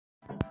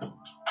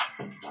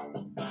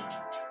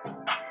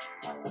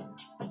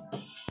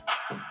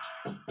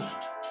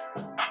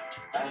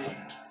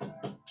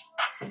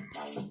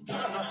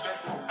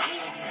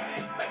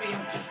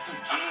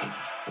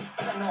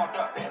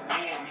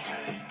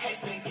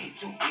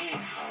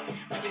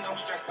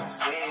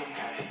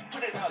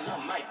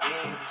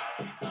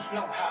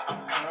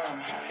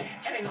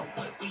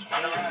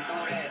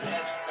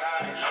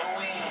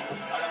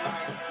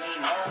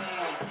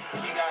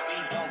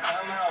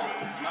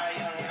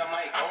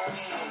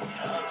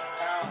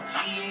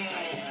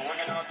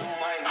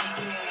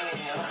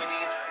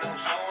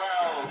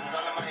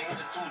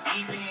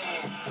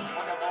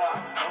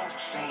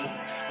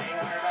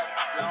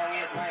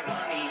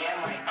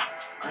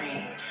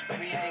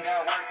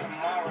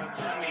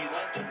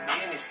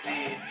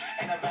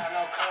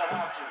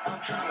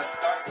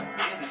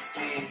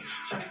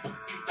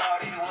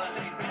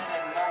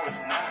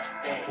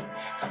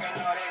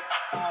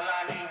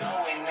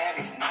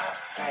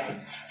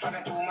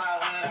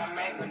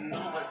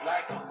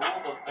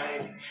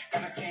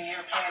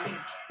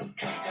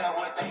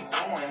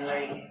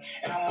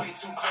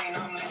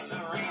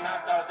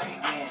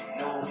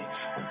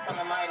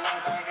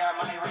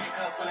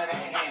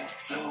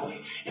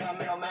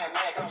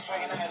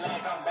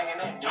I'm banging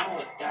that do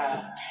or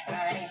die. And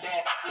I ain't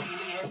that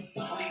lenient,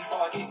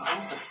 before I get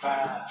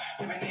crucified.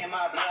 Living in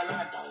my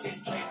bloodline, this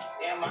place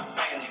in my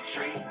family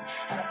tree.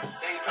 How the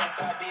they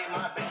blessed, I did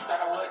my best out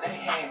of what they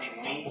handed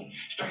me.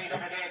 Straight out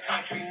of that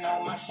country,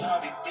 know my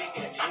shawty dick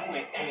as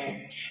human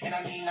air. And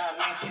I need not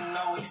mention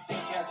no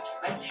extensions,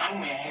 that's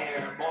human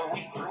hair. Boy,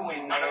 we grew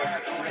in there. I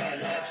threw that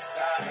left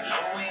side,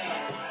 low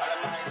end. All of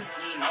my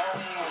need more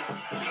ends.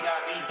 If you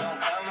got beef, don't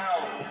come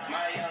out.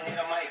 My young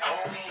hitter might go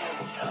in.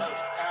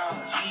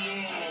 Uptown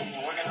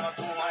GN, working all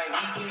through my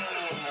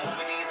weekend.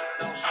 Hoping these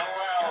don't show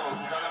out,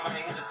 cause all of my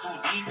hitters too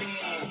deep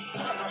in. So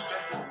I no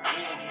stress, no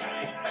biggie.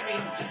 Baby,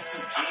 I'm just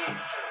too jiggy.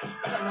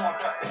 But I know I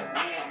brought that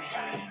with me.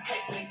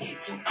 Case they get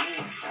too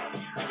big.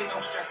 Baby,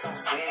 don't stress, don't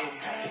sweat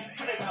it.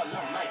 Put it all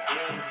on my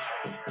daddy.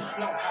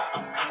 Know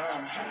how I'm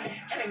coming.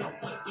 And they know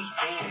what we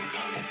headed.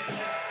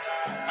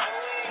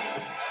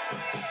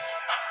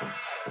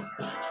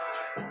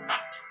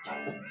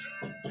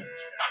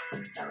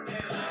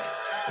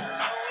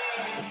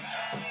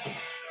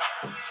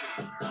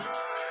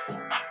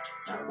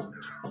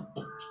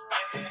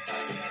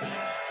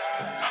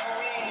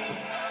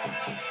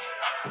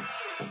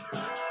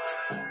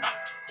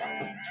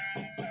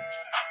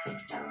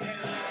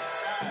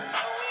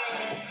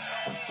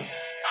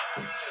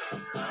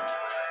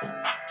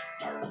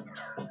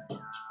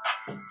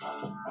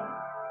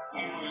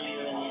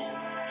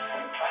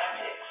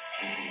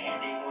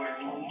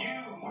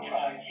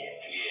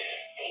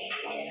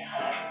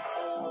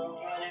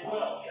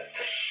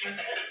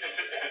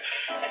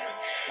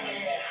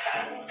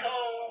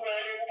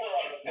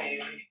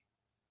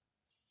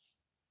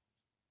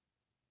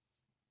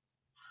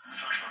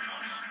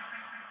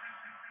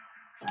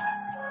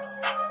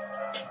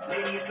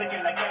 Ladies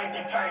looking like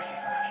everything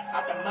perfect.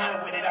 Out the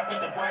mud with it, I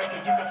put the work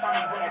in. You can find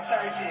me where that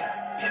turf is.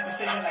 Hip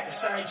precision like a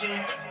surgeon.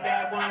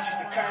 Bad ones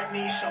used to curb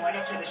me. Showing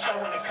up to the show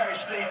when the curve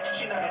split.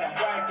 She know that I'm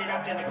worth it.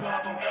 I'm gonna go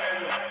up on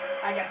area.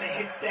 I got the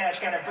hit stash,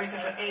 got a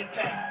bracelet for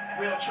impact.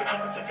 Real tricky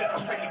with the flip, a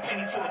pretty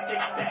penny to a thick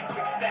stack.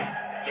 Quick stack,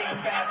 think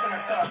fast and I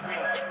talk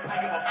real. I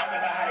give a fuck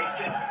about how they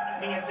feel.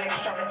 Me and Zay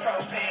dropping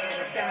propane and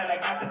it sounded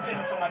like that's a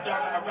pill. For my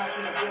dog on my ride to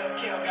the wheels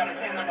kill. Got his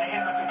hand on the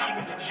hammer, so keep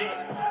it legit.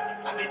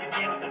 I've been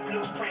in with the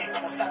blueprint. I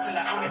won't stop till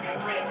I own every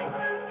grip.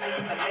 I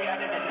used to lay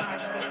out in the line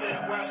just to feel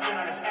the world spin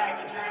on its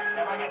axis.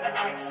 Now I got the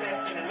access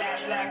and the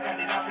lash lack,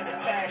 got it off in the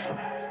passion.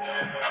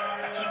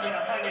 I keep it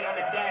 100 on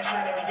the dash,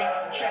 now that we got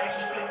some trash.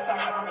 You slip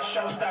talker, I'm a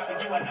showstopper,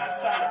 you are not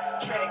solid.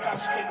 Trade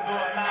cops, you couldn't go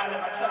a mile in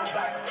my toe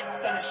box.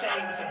 Stunning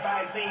shade with the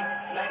Visine,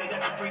 light it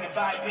up and bring the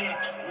vibe in.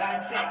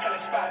 Line 10,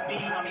 color spot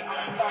beam on me, I'm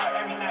a star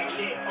every night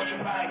lit,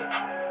 ultraviolet.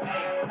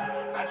 Hey,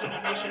 I took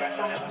a picture that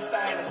phone is some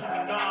silence, so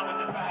we know what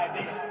the vibe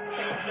is.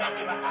 Take a look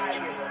in my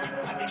iris,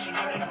 I think she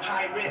know that I'm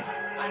high risk.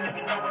 I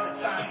never know what the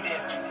time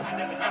is, I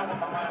never know what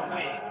my mind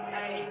went.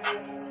 Hey,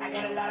 I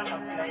got a lot on my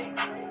plate,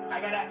 I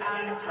got an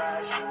eye on the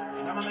prize,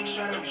 and I'ma make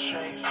sure that we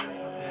straight.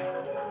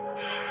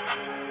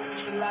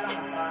 It's a lot on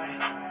my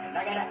mind, and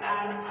I got an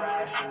eye on the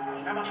prize,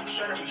 and I'ma make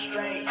sure that we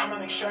straight. I'ma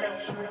make sure that,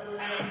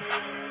 hey,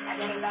 I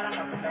got a lot on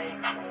my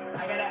plate,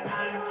 I got an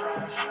eye on the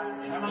prize,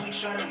 and I'ma make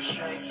sure that we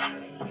straight.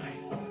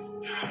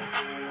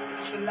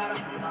 It's a lot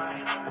on my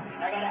mind,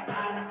 and I got an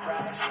eye on the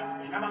prize,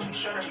 and I'ma make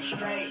sure that we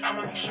straight.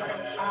 I'ma make sure that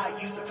I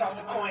used to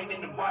toss a coin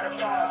in the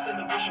waterfall,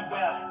 still wish you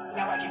well.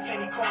 Now I get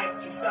penny coins,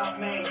 too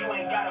self-made, you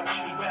ain't gotta wish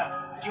me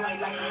well. You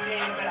ain't like me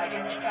then, but I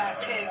guess it's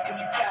past tense, cause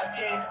you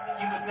tapped in.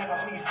 You was never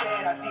who you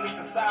said. I see the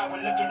facade when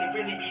looking, it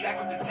really be like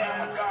with the tail.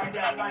 My guard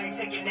up, I ain't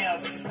taking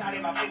nails. If it's not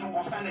in my favor,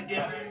 won't sign the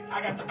deal.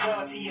 I got the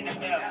royalty in the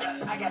mail,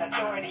 I got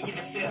authority in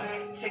the field.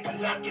 Take a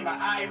look in my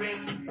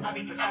iris, I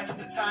be precise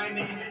with the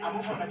timing. I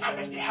move from the top,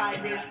 that's the high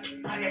risk.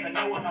 I never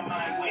know where my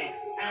mind went.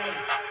 Hey,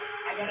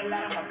 I got a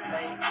lot on my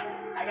plate,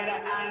 I got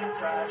an eye on the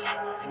prize,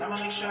 and I'ma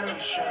make sure that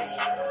we straight.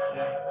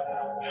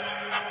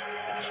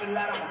 It's a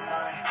lot on my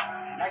mind,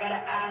 and I got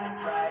an eye on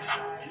the prize,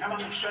 and I'ma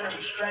make sure that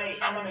we straight.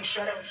 I'ma make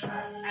sure that,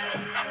 hey,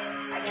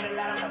 I got a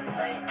lot on my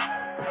plate,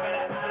 I got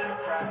an eye on the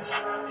prize,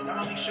 and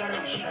I'ma make sure that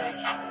we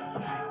straight.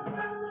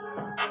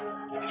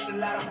 It's a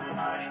lot on my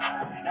mind,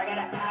 and I got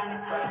an eye on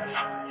the prize,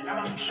 and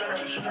I'ma make sure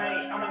that we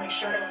straight. I'ma make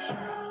sure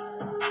that.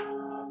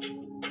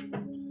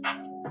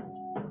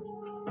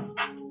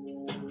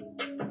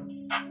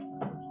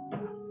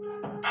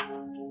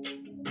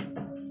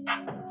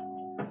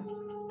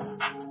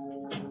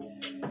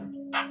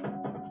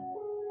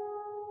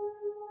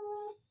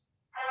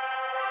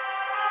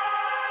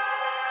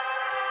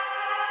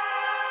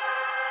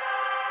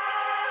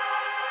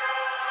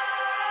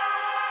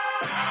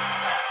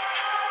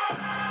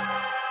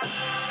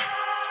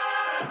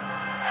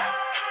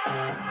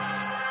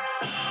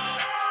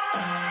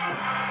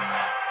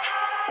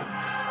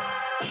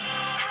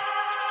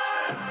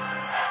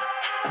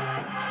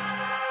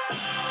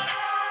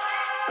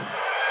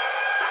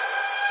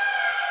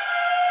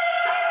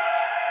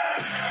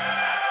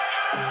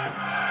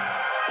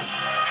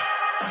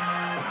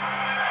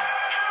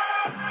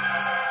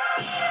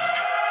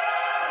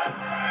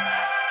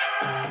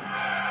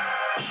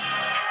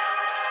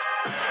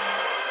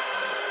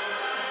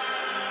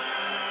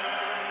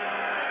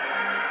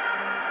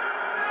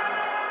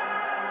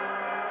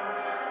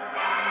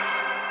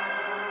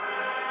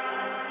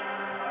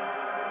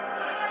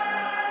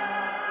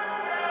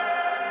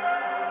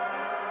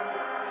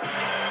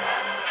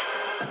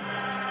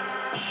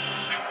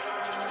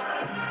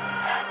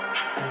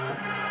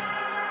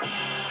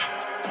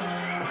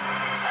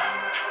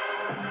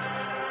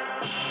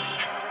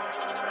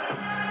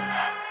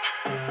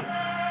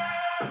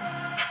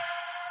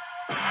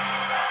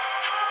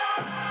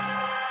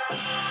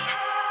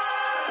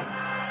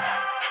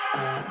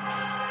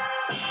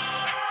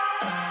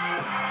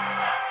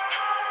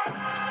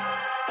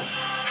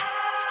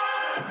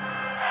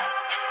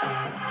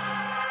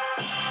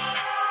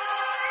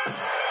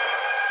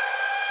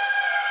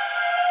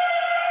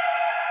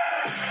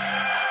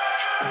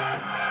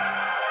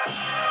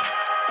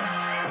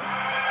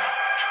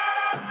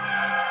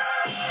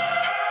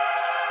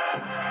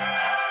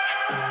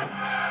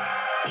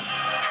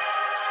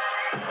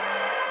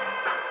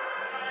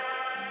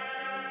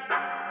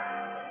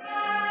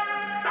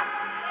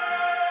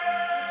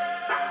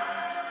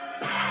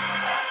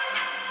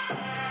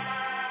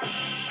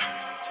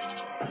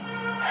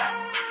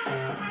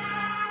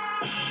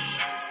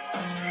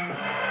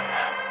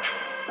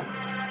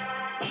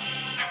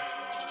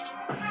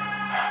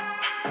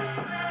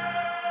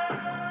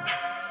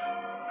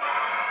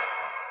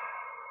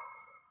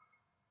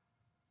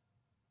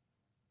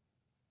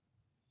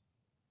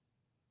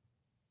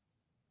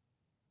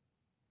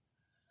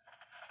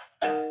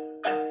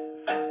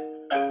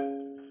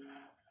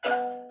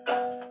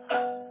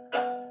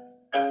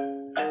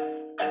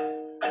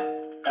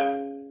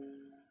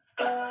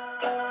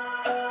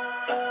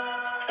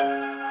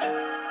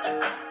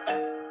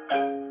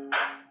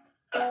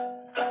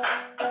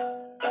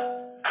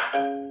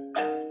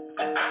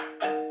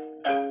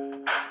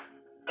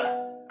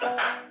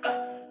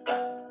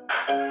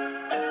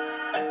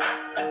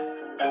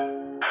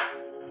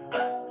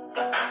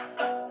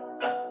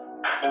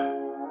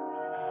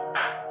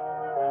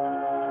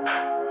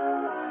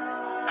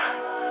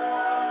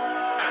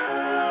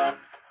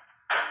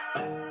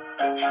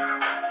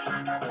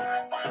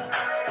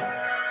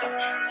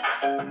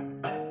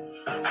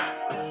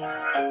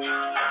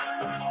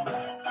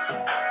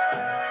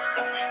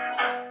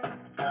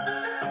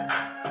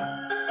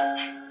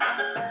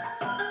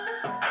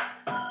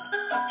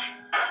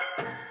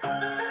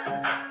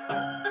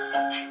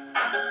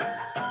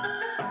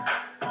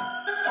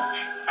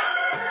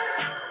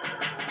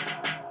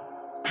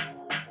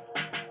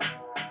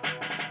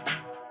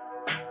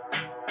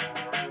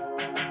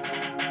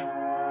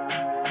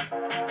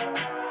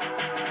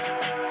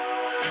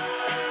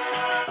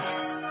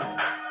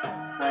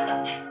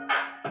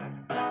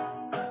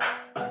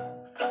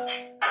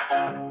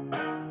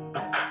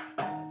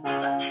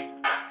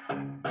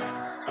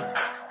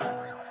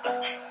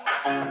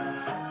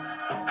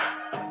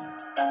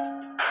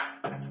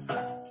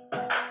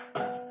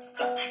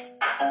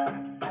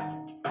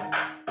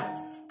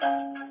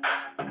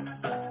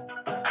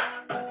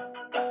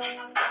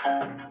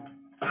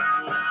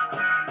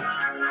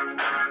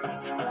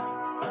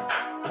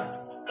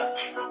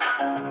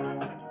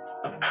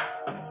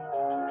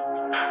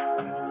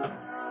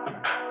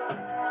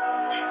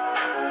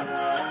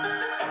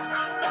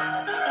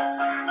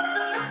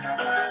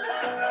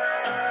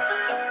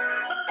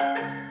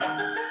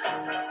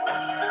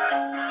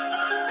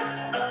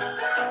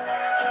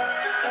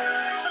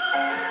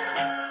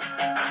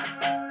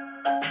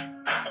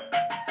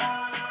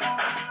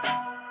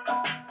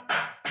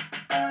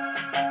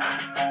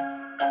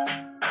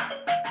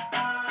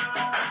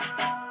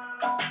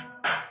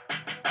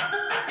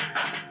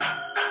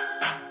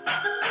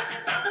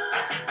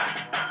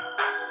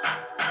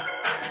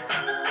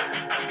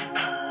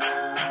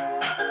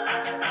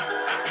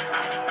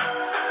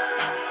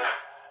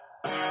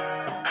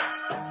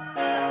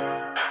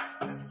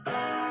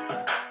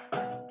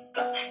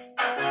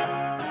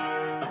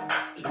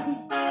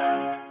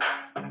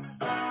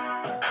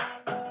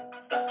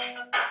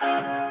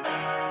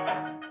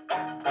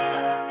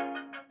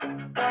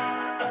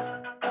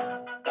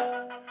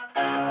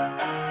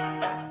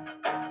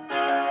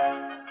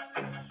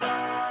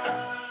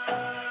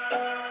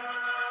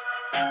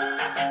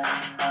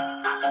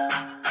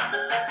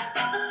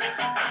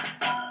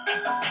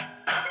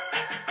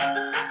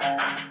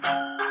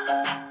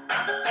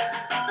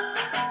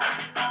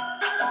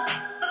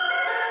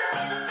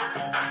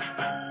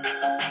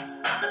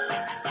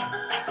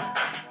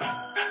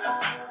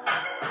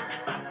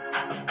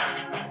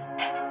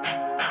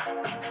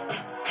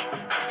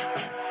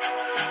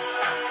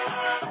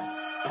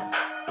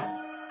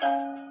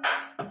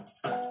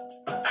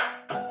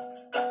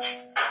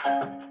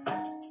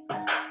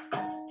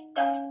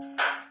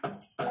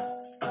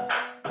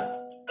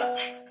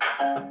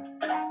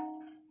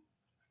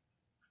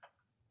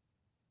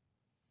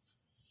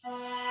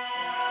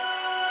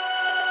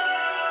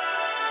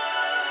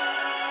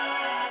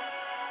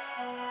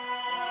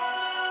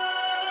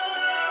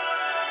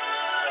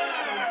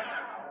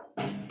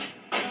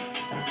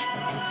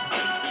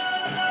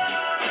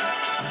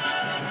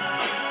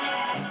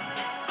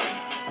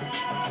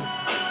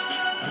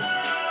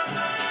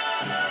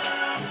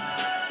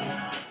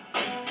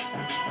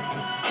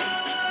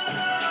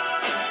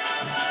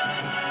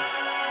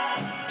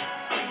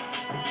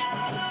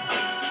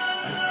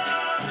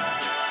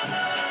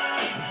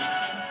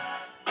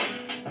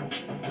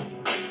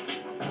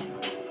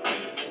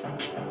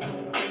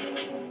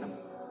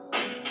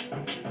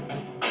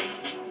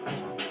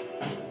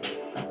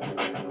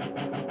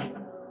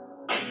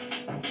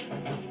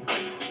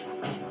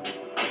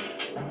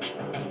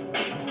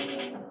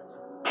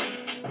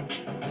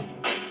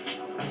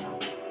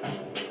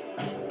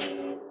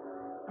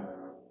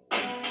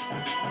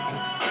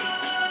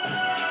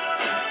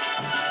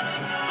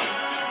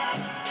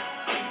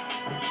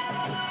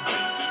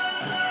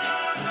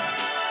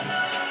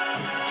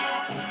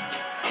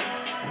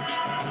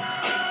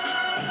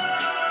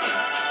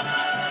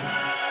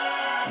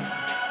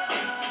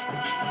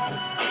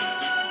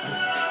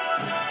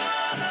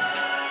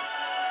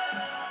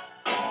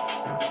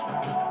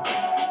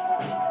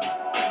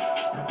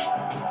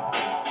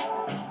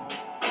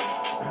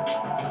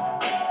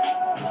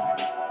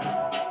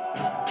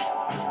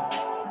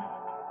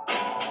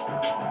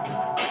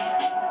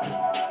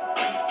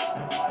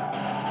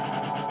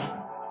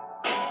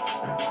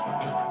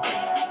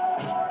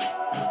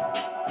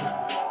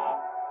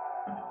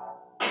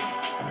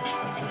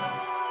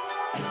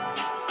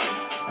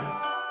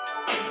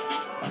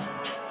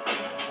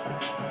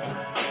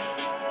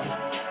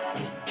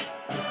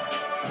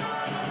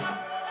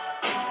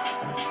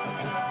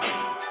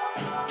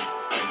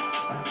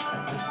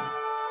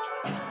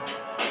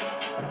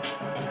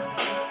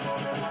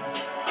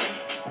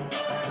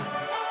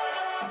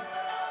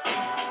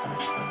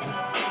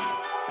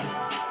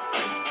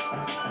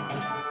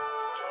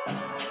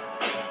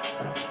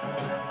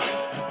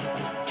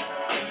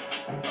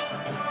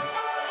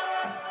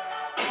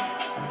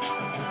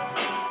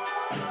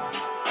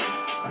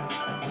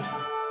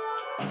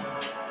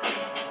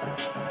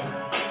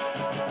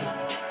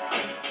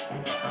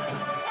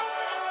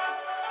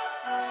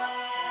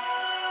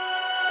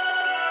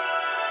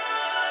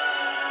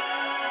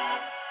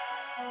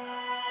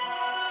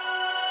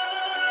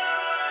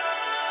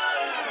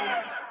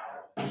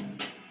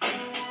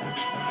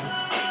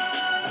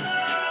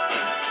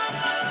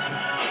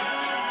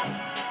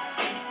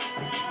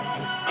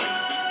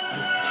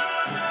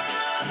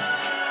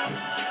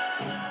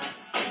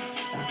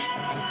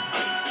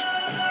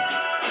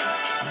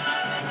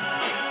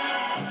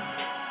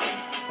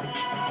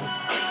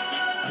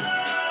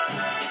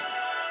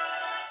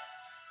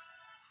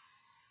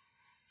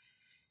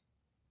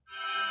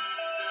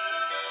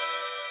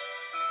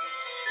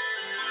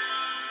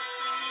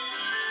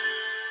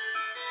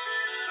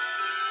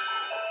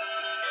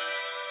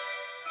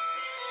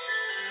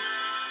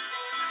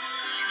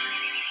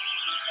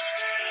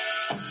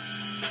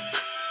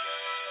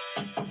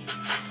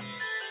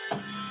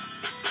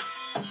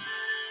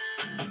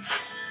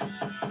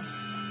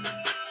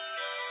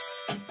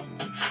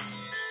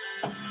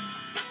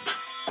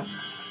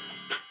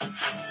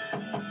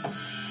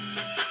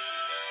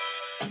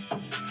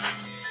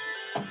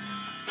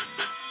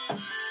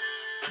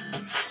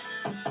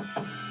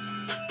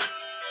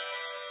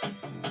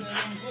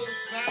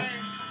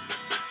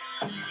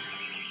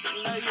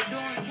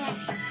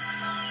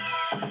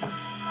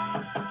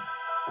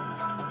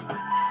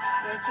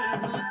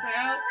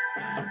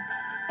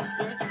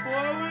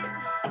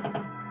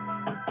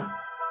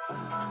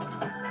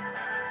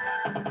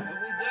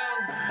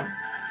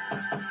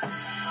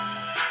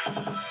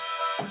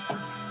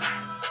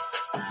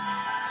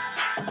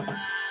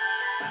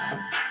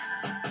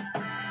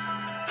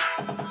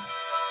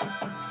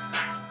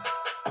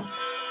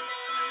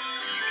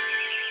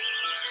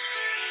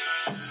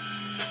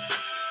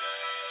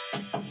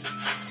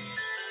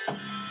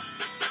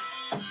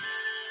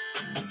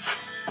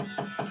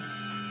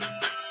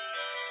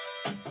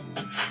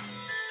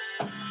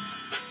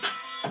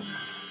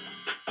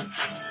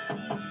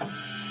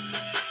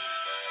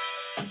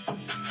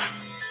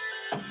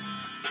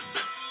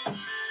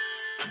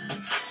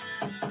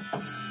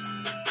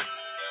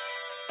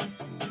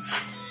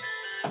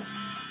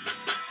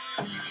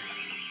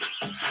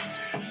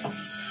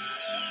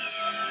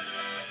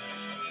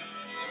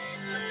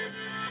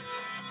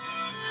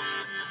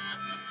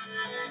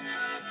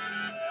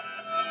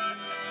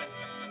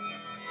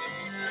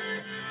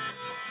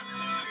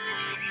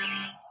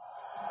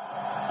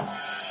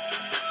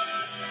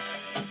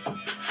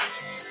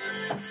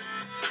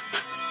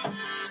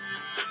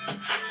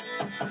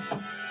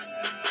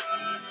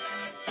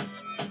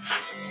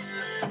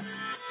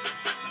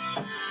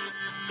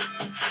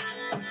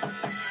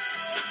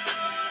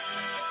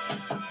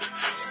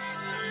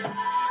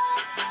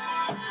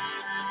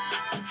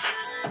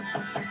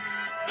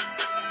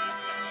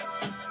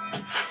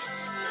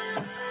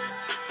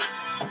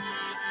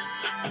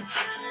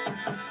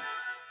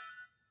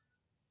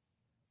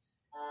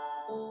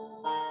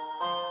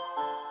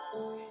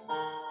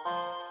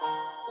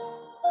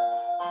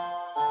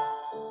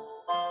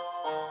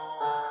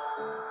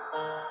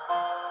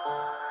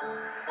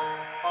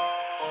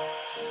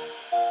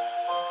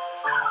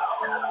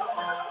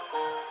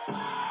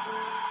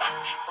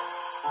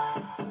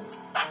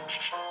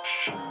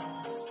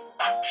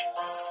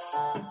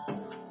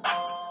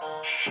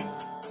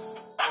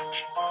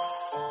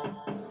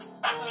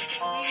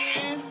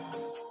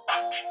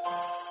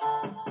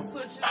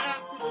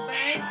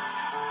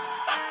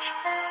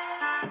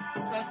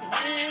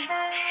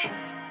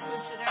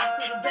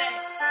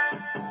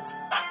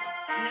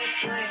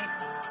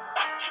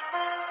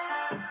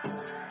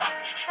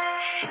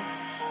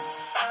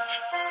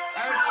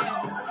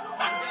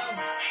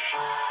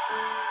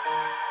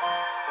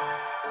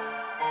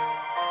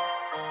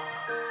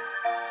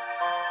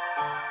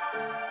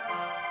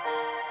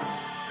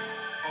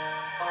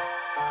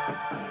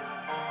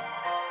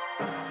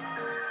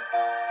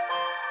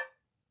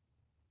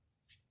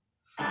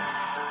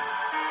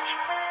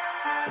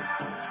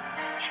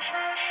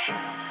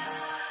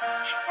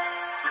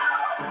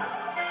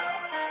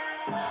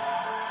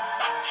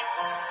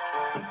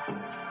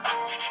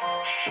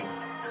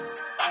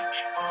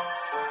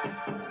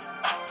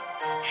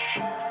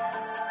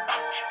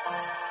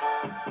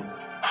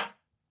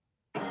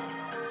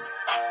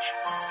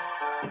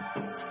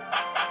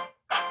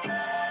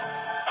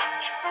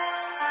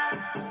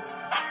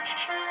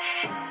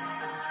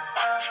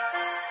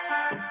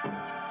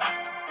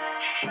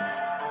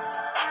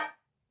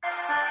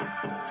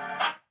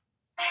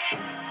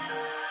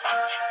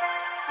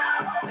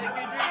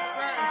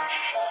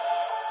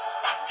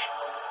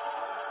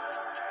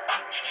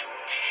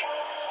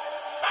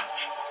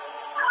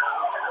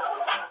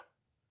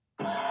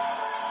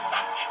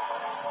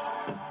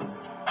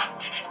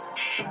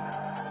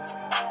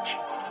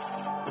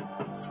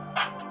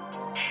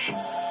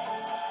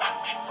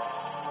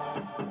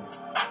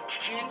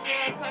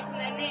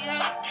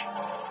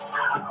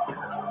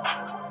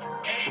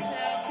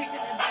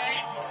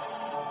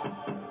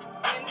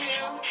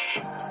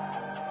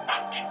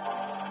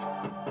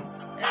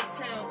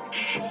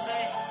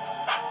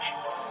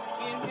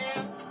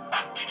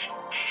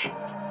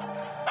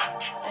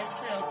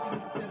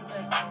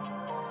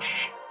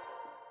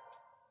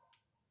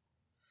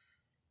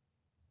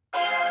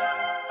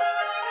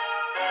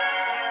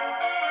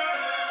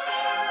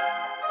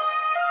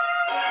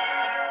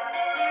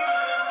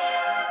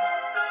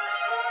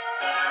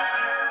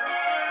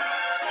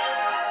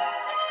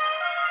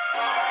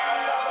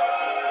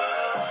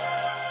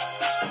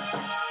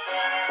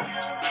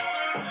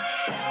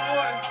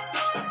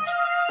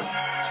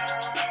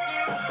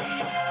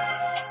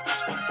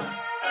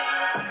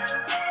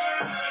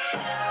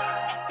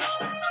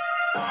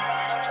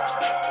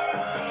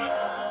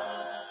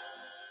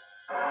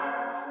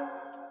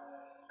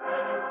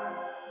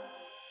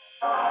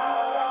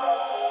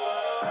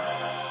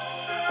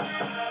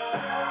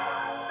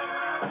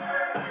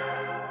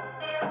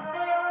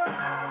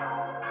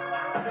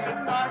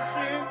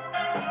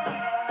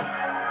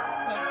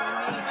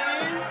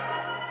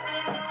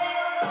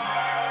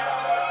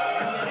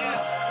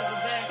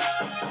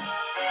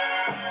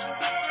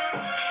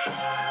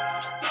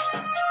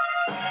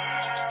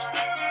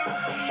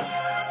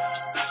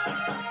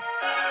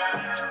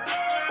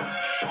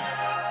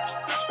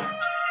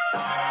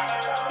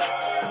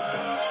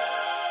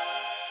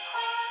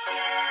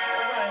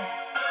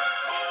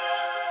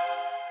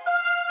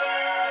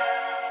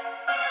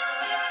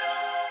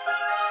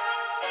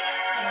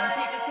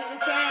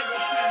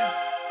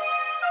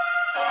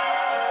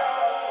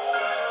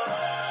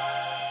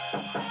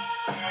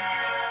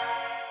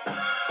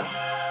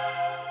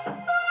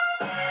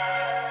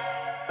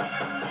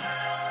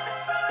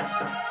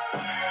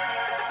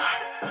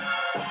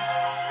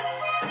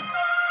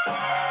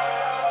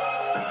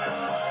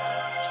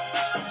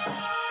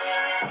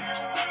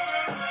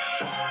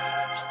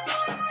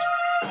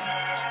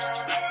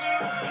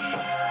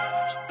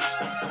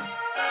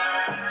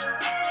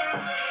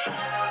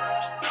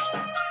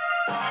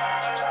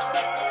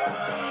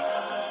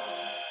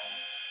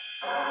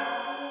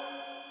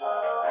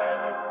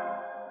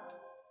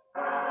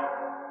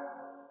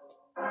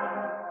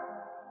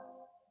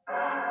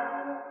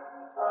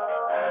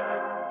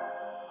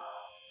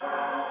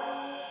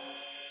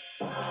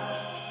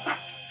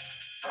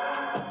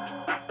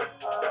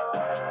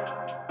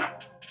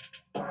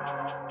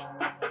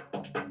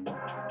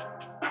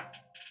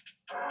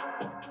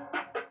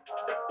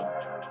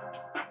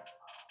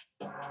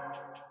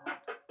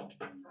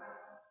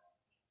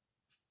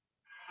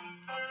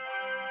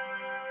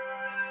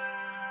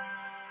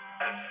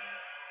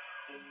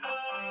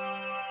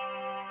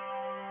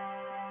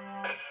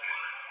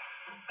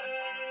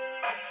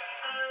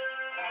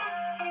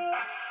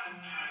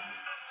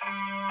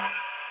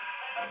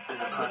 Been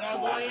depressed for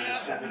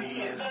 170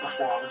 years.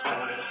 Before I was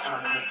born in this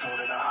tournament, thrown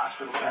in a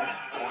hospital bed.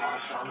 Going on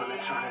this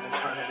firmament,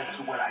 turning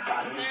into what I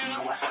got in the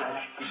deal. I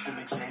said, used to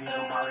mix Zannies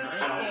on Molly to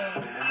flow.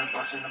 Been in the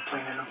bus, in the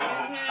plane, in the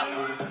boat. I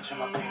put a touch in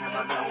my pain and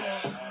my notes.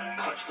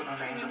 Clutched the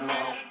remains of the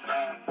rope.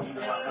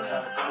 Either I learned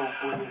how to cope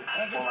with it,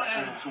 or I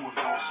turn into a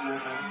ghost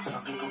living.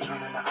 Some people turn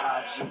into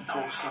IG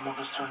posts, some of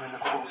us turn into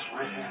quotes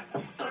written.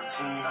 13,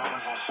 I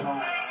was on snow.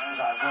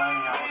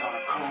 Zazani, I was on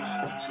the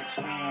coast.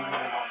 16,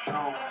 living off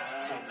dope.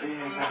 10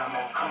 years and I'm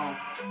on coke.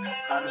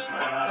 I just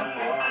learned how to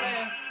walk.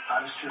 I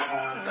just trip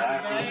going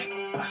backwards.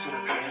 I should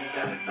have been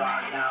dead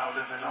by now,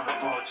 living on the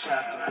boat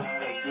chapter.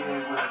 8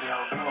 years, where they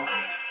all go?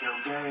 Yo,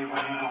 Gabe,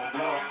 when you gon'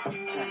 blow?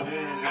 10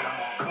 years and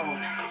I'm on coke.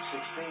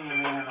 16,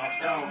 leaning off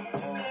dope.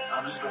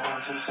 I'm just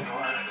going to the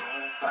store,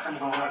 like I'm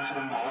going to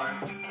the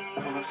morgue.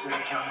 Pull up to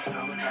the counter,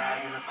 fill the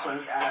bag, and the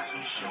clerk asks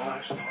me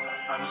short.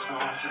 I'm just going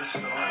to the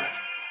store,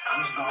 I'm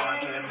just gonna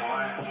get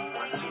more.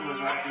 1, 2 is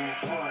like 3 and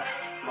 4.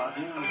 Love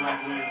you is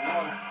like we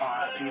war.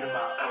 R.I.P. to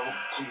my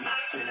OG.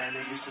 Been that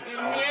nigga since 03.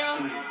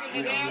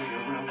 Real nigga,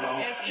 real low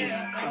key.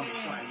 Tell me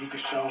something you can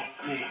show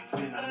me.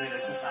 Been a minute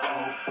since I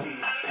OD.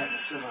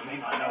 Penicillin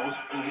made my nose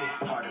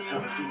bleed. Hard to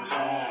tell if he was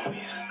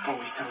homies.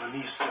 Always telling me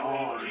a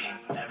story.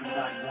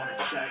 Everybody wanna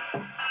check.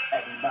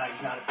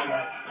 Everybody's not a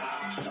threat.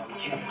 Some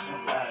came,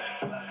 some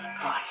left.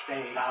 I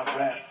stayed, I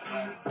rep.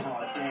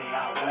 All day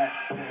I wept.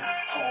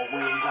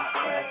 Hallways I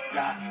crept.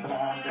 Got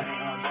Bombay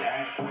on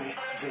deck with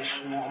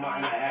Vishnu on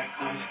my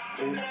necklace.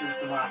 Big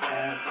sister my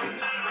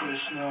empress.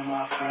 Krishna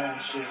my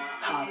friendship.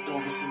 Hopped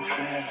over some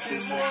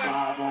fences. So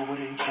 5 over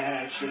didn't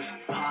catch us.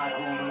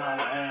 Potholes in my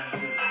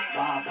lenses.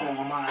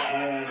 Bipolar my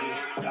head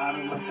is.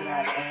 Gotta run to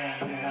that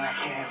end and I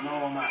can't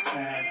lower my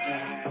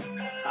sentence.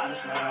 I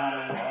just learned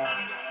how to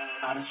walk.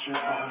 I just trip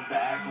going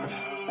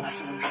backwards. I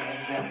should have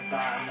been dead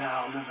by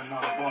now, living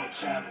on a boat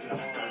chapter. 13,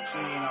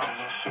 I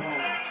was on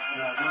smoke.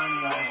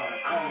 Zazani, I was on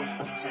the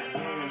coast. 10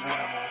 years and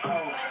I'm on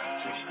coke.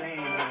 16,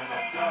 living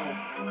off dope.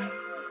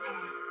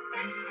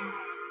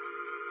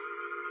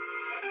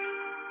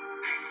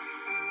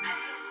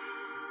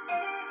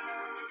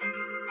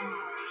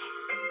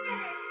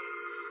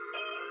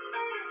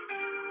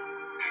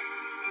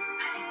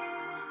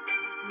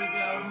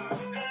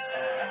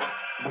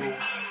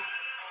 Loose.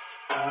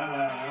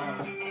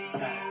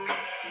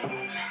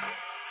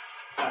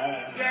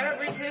 You got a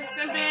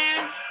resistant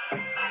band.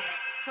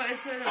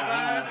 Place it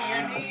above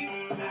your knees.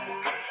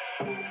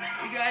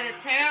 You got a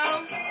towel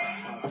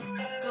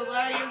to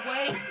allow your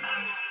weight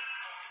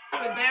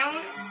to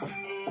balance.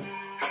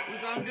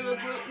 We're going to do a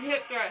glute and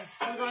hip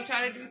thrust. We're going to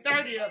try to do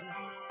 30 of them.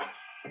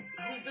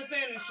 This is the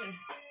finisher.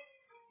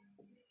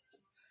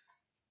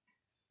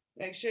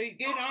 Make sure you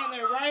get on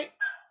there right.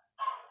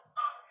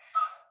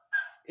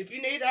 If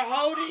you need to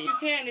hold it, you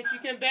can. If you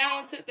can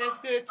balance it, that's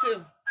good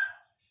too.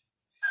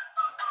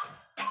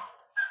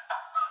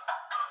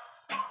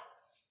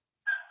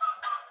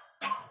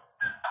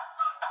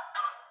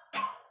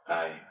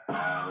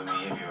 Ride with me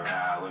if you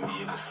ride with me,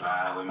 you can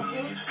slide with me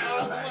if you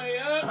feel like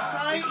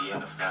 550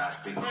 on the 5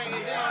 stick, you can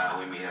get high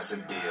with me, that's a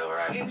deal,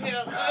 right?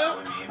 Inhale Ride up.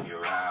 with me if you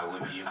ride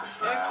with me, you can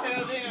slide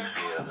with me if you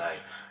feel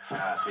like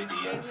 550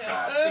 on the Inhale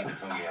 5 stick, up. you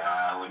can get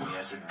high with me,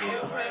 that's a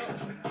deal, right?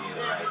 That's a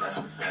deal, right? That's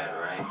a bet,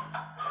 right?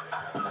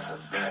 That's a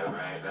bet,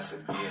 right? That's a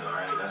deal,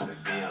 right? That's a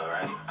deal,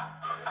 right?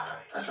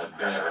 That's a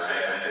bet,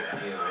 right? That's a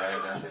deal, right?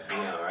 That's a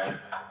deal, right?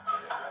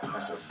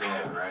 That's a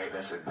bet, right?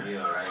 That's a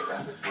deal, right?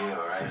 That's a deal,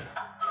 right?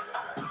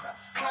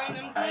 Find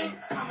them Ay,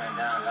 glutes. coming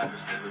down like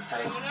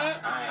precipitation.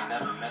 I ain't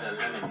never met a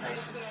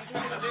limitation.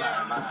 Made a plot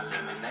in my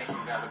elimination.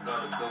 Gotta go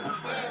to Google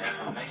for the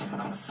information.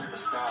 I'm a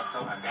superstar, so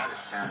I gotta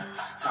shine.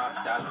 Top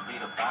dollar be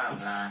the bottom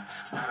line.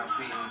 Bottom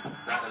feeding,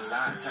 dotted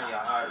line. Turn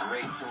your heart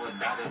rate to a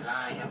dotted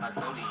line. Yeah, my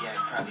zodiac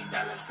probably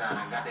dollar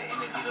sign. Got the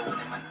energy to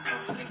win in my I'm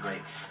feeling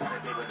great. Got a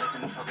day with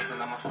destiny, focusing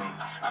on my fate.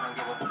 I don't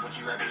give a fuck what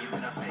you rapping, you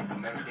been a fake.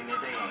 I'm everything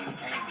that they ain't.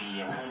 Can't be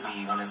and won't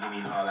be. Wanna see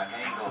me fall, I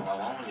can't go. I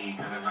won't leave.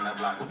 Coming from the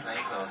block with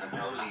plain clothes and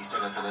police.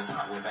 Straight up to the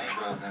top with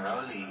bankrolls and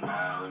rollies.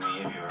 Ride with me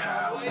if you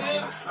ride with me. You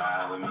can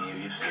slide with me if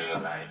you feel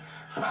like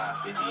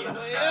 550 in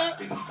the 5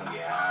 stick. You can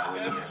get high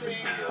with me, that's a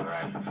deal,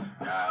 right?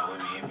 Ride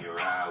with me if you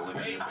ride with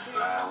me. You can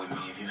slide with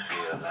me if you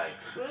feel like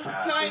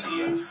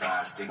 550 in the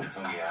 5 stick. You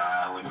can get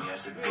high with me,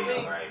 that's a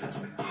deal, right?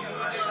 That's a deal,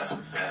 right? That's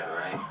a bet,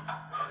 right?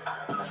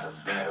 That's a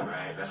bet,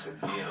 right? That's a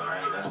deal,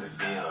 right? That's a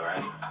deal,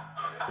 right?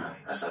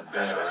 That's a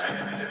bet, right?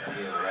 That's a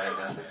deal, right?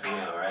 That's a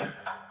deal, right?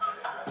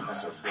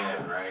 That's a bet,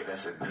 right?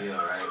 That's a deal,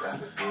 right?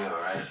 That's a deal,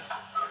 right?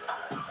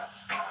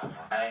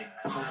 Ay,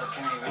 12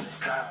 can't really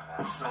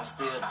stop, so I'm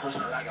still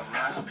pushing like a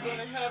mouse pit.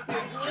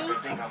 Ice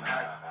dripping, think I'm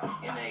hot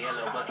in a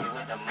yellow bucket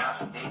with the mop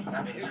stick.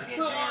 I've been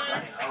drinking jams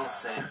like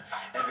wholesale.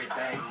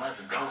 Everything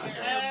must go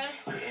sell.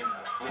 Hitting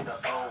with the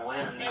old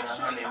well, need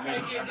 100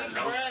 million on the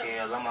low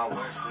scale. On my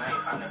worst night,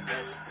 I'm the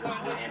best.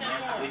 Wouldn't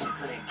mess with you,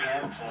 couldn't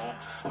cap to him.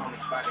 Homie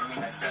spotted me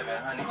like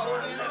 700,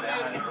 brought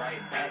 1100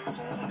 right back to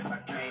him. If I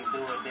can't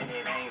do it, then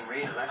it ain't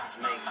real. I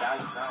just make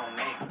dollars, I don't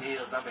make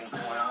deals. I've been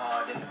going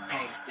hard in the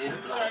paint, still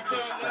blowing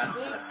push clouds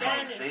till I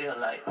can't feel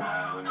like.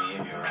 Ride with me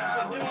if you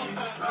ride with me, you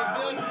can slide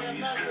with me if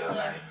you feel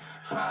like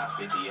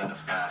 550 on the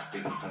 5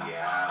 stick, you can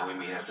get high with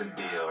me, that's a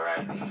deal,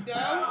 right?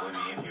 Ride with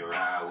me if you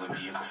ride with me,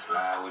 you can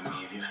slide with me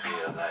if you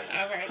feel like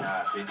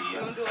 550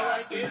 on the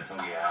 5 stick, you can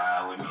get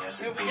high with me,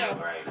 that's a deal,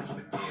 right? That's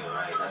a deal,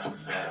 right? That's a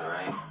bet,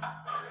 right?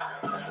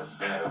 That's a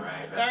bet,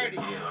 right? That's a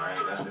deal,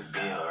 right? That's a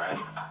deal,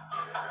 right?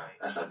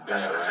 That's a bet,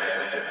 right?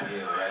 That's a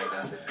deal, right?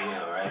 That's a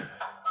deal, right?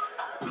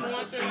 That's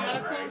a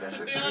bet, right? That's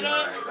a deal,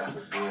 right? That's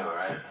a deal,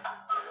 right?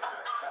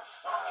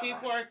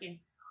 Keep working.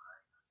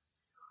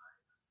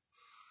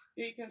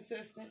 Be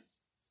consistent.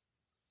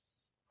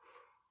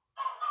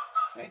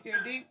 Take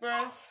your deep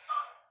breaths.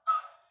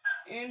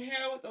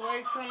 Inhale with the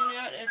legs coming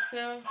out.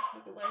 Exhale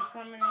with the legs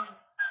coming in.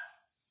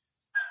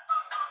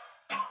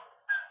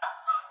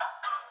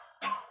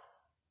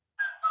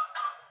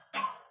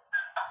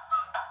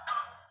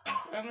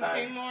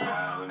 17 more.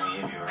 Ride with me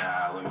if you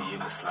ride with me, you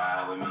can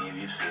slide with me if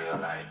you feel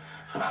like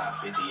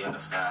 550 on the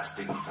 5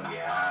 stick, you can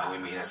get high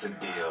with me, that's a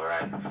deal,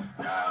 right?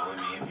 Ride with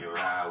me if you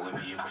ride with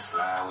me, you can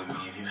slide with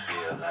me if you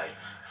feel like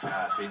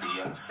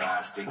 550 on the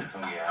 5 stick, you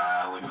can get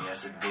high with me,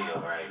 that's a deal,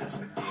 right? That's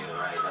a deal,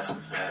 right? That's a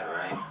bet,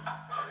 right?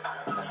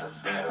 That's a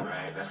bet,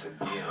 right? That's a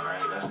deal,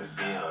 right? That's a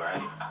deal,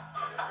 right?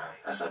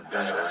 That's a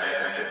bet, right?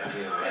 That's a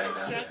deal, right?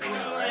 That's a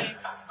deal, right?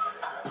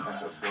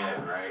 That's a bet,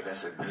 right?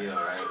 That's a deal,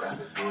 right? That's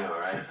a deal,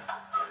 right?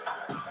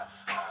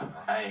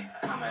 Ay,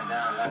 coming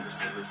down like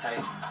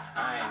precipitation.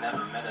 I ain't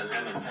never met a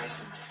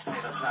limitation.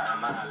 Made a plot in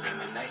my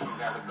elimination.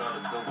 Gotta go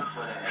to Google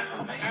for the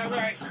information. I'm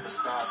a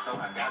superstar, so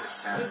I gotta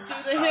shine. Let's do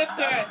the hip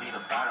thrust. Be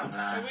the bottom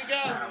line. Here we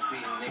go. I'm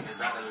feeding niggas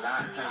out of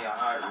line. Turn your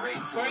heart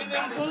rate to Bring a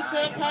them dotted glutes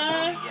line. up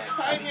high.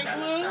 Tighten your Got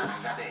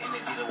glutes. the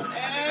energy to win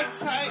it. And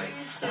tighten.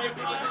 Straight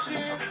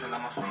posture. Focusing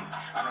on my fate.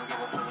 I don't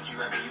give a fuck what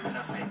you rapping. You been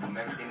a fake. I'm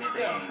everything that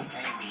they ain't.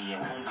 Can't be and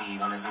won't be.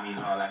 Wanna see me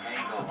fall, I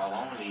can't go. I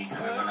won't leave.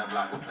 Coming from the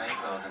block with plain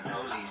clothes and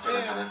police.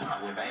 Straight up to the top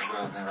with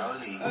bankrolls and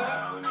rollies.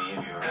 Ride with me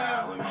if you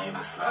ride with me, you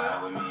can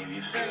slide with me if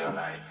you feel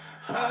like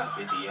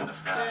 550 on the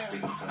 5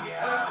 stick, you can get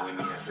high with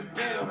me, that's a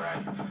deal,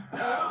 right?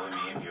 Ride with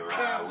me if you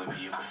ride with me,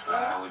 you can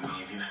slide with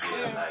me if you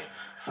feel like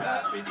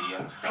 550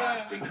 on the 5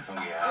 stick, you can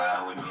get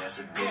high with me, that's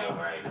a deal,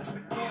 right? That's a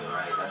deal,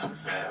 right? That's a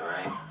bet,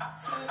 right?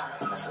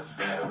 That's a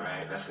bet,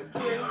 right? That's a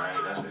deal, right?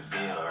 That's a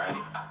deal, right?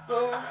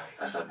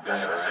 That's a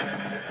bet, right?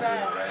 That's a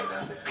deal, right?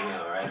 That's a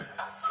deal, right?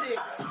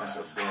 6. That's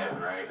a bet,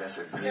 right? That's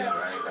a deal,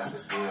 right? That's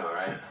a deal,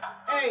 right?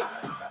 8.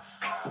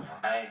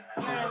 Ay,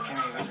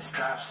 can't really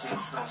stop shit,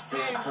 so I'm still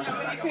pushing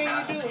like a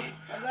mouse pit.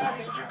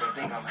 Ice dripping,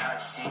 think I'm hot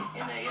shit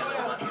in a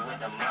yellow bucket with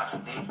the mop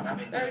stick. I've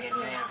been drinking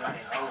jams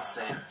like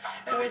wholesale.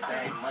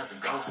 Everything must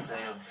go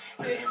sell.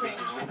 Hitting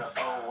bitches with the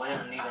old well,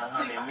 need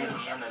 100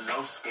 million on the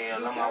low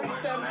scale. On my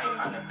worst night,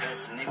 I'm the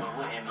best nigga,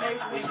 wouldn't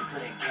mess with you,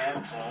 couldn't cap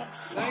to him.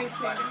 Homie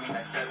spotted me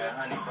like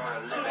 700, brought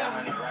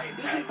 1100 right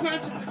back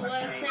to him. If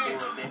I can't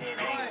do it, then it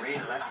ain't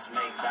real. I just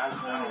make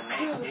dollars, I don't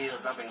make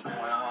deals. I've been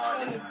going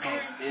hard in the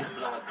paint, still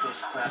blowing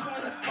push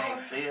clouds till I can't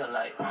feel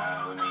like.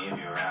 Ride with me if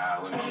you ride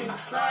with me, you can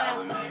slide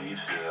with me if you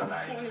feel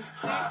like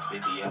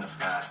 550 on the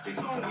 5 stick,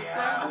 you can get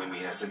high with me,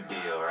 that's a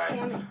deal, right?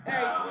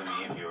 Ride with me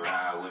if you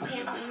ride with me,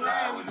 you can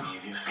slide with me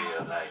if you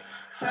feel like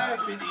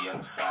 550 on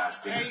the 5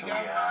 stick, you can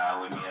get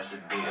high with me, that's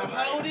a deal,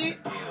 right? That's a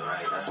deal,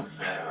 right? That's a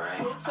bet,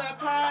 right? Glutes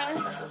up high.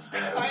 That's a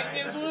bet, right?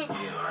 That's a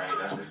deal, right?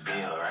 That's a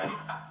deal, right?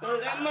 Feel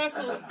that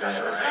muscle. That's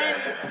a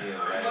deal,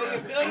 right? But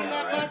you're building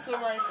that muscle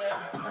right there.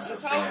 That's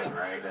Just a hold deal, it.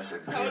 right? That's a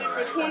Just deal, hold it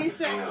right? for 20 That's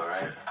a deal, seconds.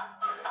 right?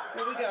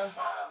 Here we go.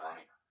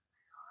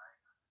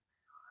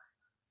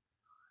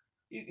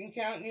 You can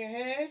count in your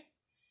head,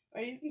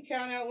 or you can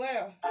count out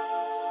loud.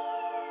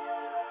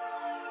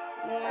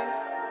 1,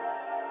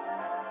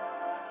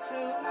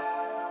 2,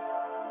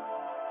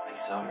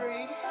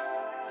 3,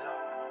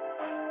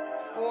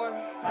 4.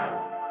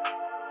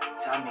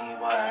 Tell me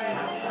what it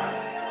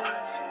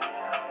is.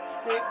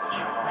 6. What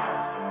you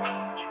want from me?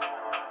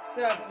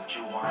 7. What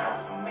you want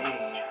from me?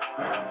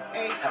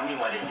 8. Tell me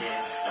what it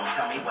is, don't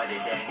tell me what it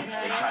ain't.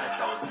 They try to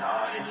throw us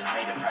hard, it just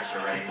made the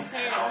pressure raise.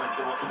 Going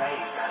through a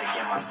phase, gotta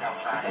get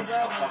myself out it.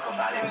 Don't talk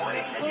about it, boy,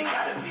 they said you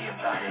gotta be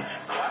about it.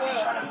 So I be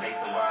trying to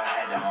face the world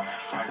head on.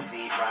 Front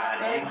seat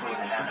riding,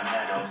 cruising down the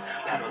meadows.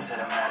 Pedal to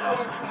the meadow,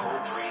 cool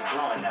breeze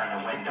blowing down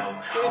the windows.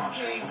 Palm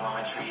trees,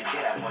 blowing trees,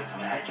 get that boy some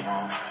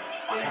headroom.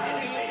 On the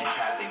interstate in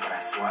traffic, but I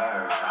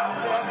swerve. I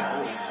was watching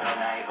movies for the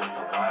night, what's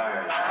the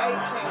word? Now,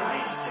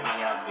 hit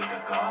me up, we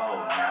could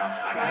go now.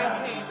 I got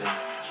her pieces.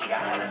 She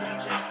got hella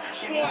features,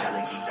 she be hella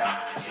geeked up,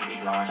 she be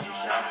blowing, she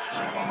sharp,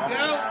 she from home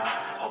now.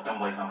 Hope them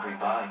boys don't creep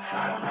up,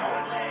 I don't know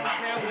a thing.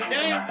 If you do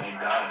not speak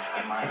up,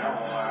 in my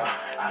own world,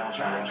 I don't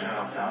try to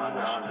girl, tell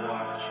me what you do.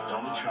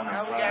 Don't be trying to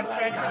now we gotta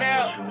stretch it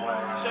out.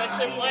 Stretch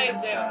them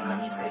legs out. Let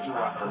me take you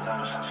out for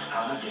lunch.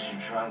 I'ma get you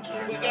drunk,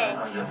 yeah,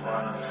 filling on your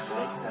buns.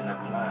 Licks in the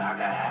blunt, I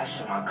got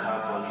hash in my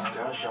cup. All these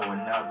girls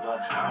showing up,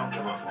 but I don't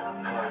give a fuck.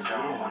 Cause you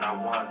the one I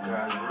want,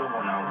 girl, you the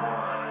one I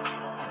want.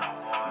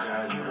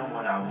 Girl, you the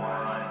one I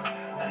want.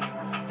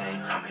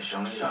 Hey, come and show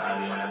me how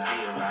you wanna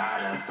be a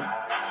rider.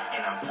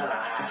 And I'm feeling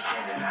high,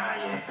 can't deny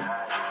it.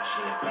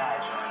 She a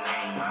bad joint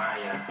named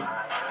Maya.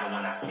 And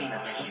when I seen her,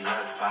 man, she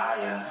looked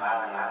fire.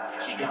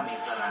 She got me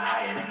feeling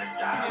higher than the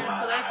sidewalk.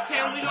 So that's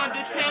 10, we gonna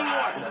do 10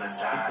 more. 1.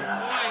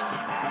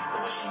 I asked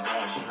her what she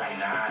doing, she like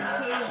nada.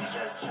 She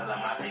just chillin',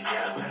 about to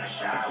get up in the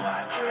shower.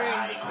 I said,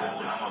 alright, cool,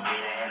 I'ma be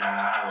there in an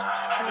hour.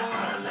 I just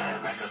wanna live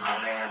like a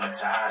Kona and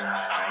Matata.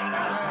 I ain't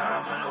got no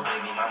time for no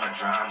baby mama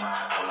drama.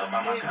 All up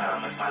on my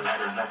comments, my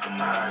letters, not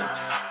tomatoes.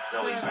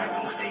 Always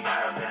bragging what they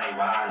got up in they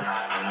wallet.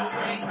 Ain't no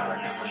really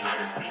telling if we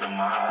let us see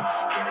tomorrow.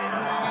 Get it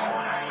on my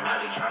own, I ain't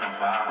really tryna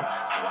buy.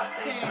 So I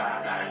stay fly,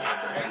 gotta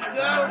dress up in the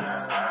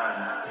sauna.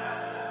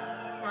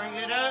 Bring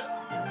it up.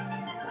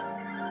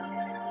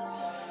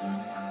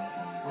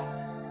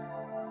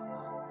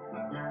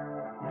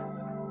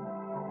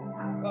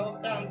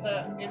 Both thumbs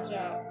up. Good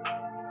job.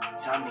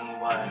 Tell me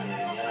what it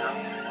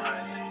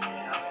is.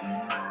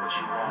 What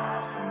you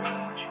want from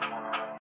me?